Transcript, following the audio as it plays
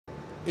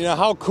You know,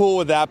 how cool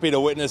would that be to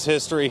witness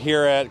history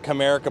here at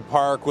Comerica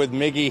Park with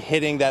Miggy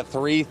hitting that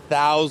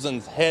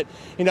 3,000th hit?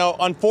 You know,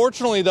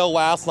 unfortunately, though,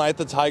 last night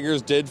the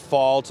Tigers did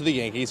fall to the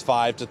Yankees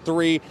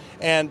 5-3.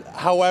 And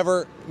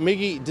however,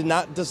 Miggy did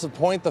not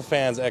disappoint the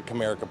fans at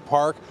Comerica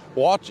Park,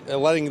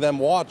 letting them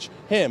watch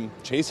him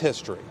chase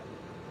history.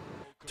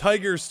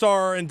 Tigers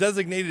star and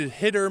designated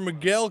hitter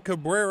Miguel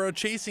Cabrera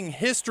chasing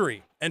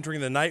history,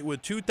 entering the night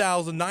with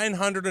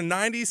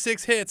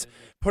 2,996 hits,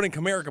 putting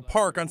Comerica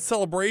Park on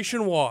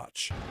celebration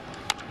watch.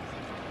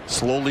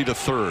 Slowly to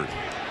third.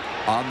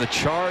 On the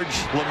charge,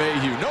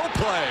 LeMahieu, no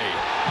play.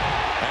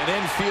 An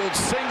infield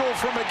single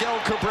from Miguel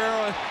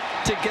Cabrera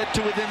to get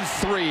to within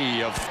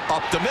 3 of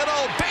up the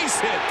middle, base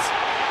hit.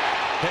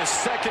 His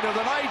second of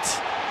the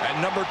night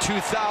and number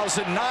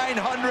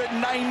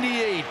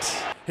 2,998.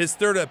 His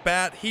third at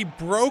bat, he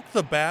broke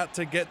the bat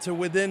to get to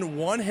within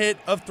 1 hit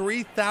of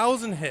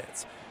 3,000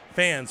 hits.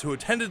 Fans who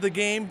attended the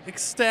game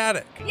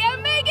ecstatic. Yeah,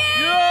 Miggy!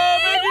 Yeah,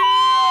 Miggy!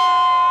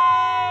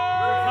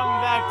 We're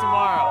coming back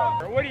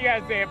tomorrow. What do you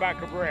guys say about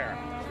Cabrera?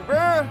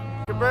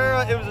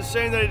 Cabrera, it was a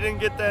shame that he didn't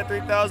get that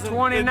 3,000.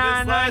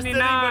 $29.99.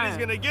 But he's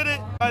gonna get it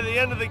by the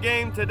end of the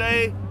game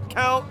today.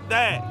 Count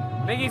that.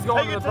 Miggy's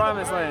going to the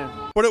promised land.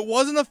 But it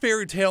wasn't a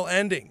fairy tale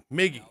ending.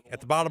 Miggy,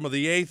 at the bottom of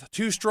the 8th,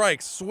 2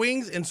 strikes,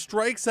 swings and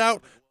strikes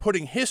out,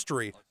 putting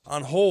history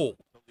on hold.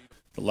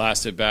 The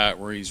last at bat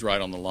where he's right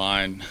on the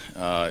line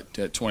at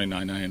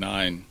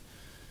 $29.99.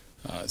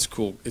 It's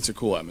cool. It's a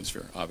cool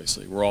atmosphere.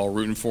 Obviously, we're all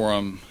rooting for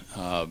him.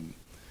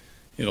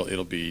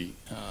 It'll be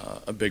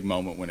a big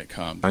moment when it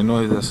comes. I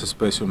know that's a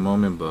special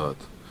moment, but at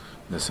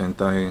the same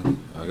time,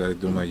 I got to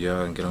do my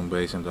job and get on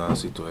base in that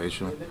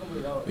situation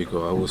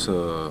because I was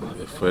a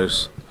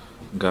first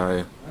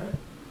guy.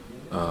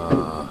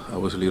 I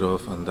was lead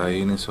off on that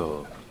inning,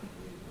 so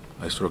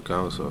I struck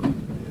out. So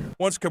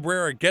once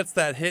Cabrera gets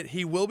that hit,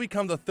 he will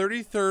become the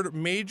 33rd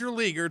major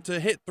leaguer to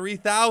hit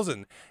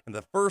 3,000 and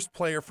the first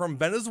player from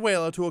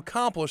Venezuela to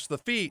accomplish the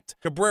feat.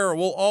 Cabrera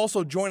will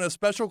also join a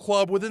special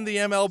club within the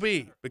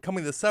MLB,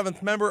 becoming the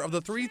 7th member of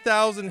the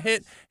 3,000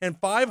 hit and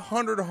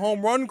 500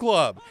 home run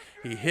club.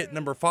 He hit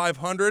number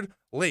 500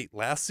 late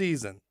last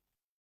season.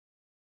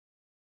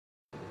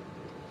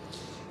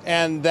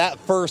 And that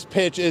first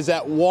pitch is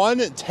at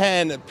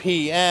 1:10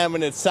 p.m.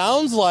 and it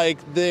sounds like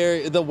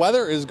the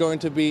weather is going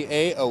to be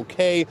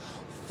a-okay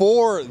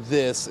for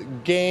this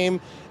game.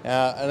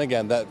 And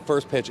again, that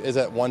first pitch is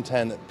at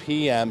 1:10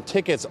 p.m.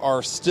 Tickets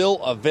are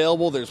still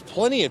available. There's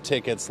plenty of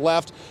tickets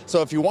left.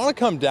 So if you want to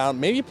come down,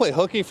 maybe play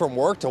hooky from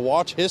work to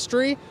watch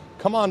history,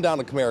 come on down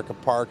to Comerica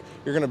Park.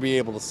 You're going to be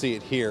able to see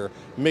it here.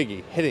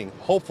 Miggy hitting,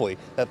 hopefully,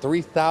 that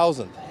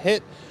 3,000th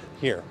hit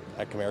here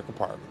at Comerica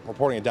Park.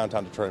 Reporting in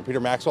downtown Detroit, Peter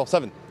Maxwell,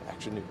 7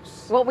 Action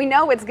News. Well, we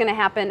know it's going to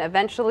happen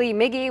eventually.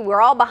 Miggy,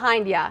 we're all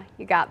behind you.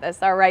 You got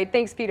this. All right.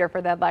 Thanks, Peter,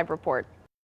 for that live report.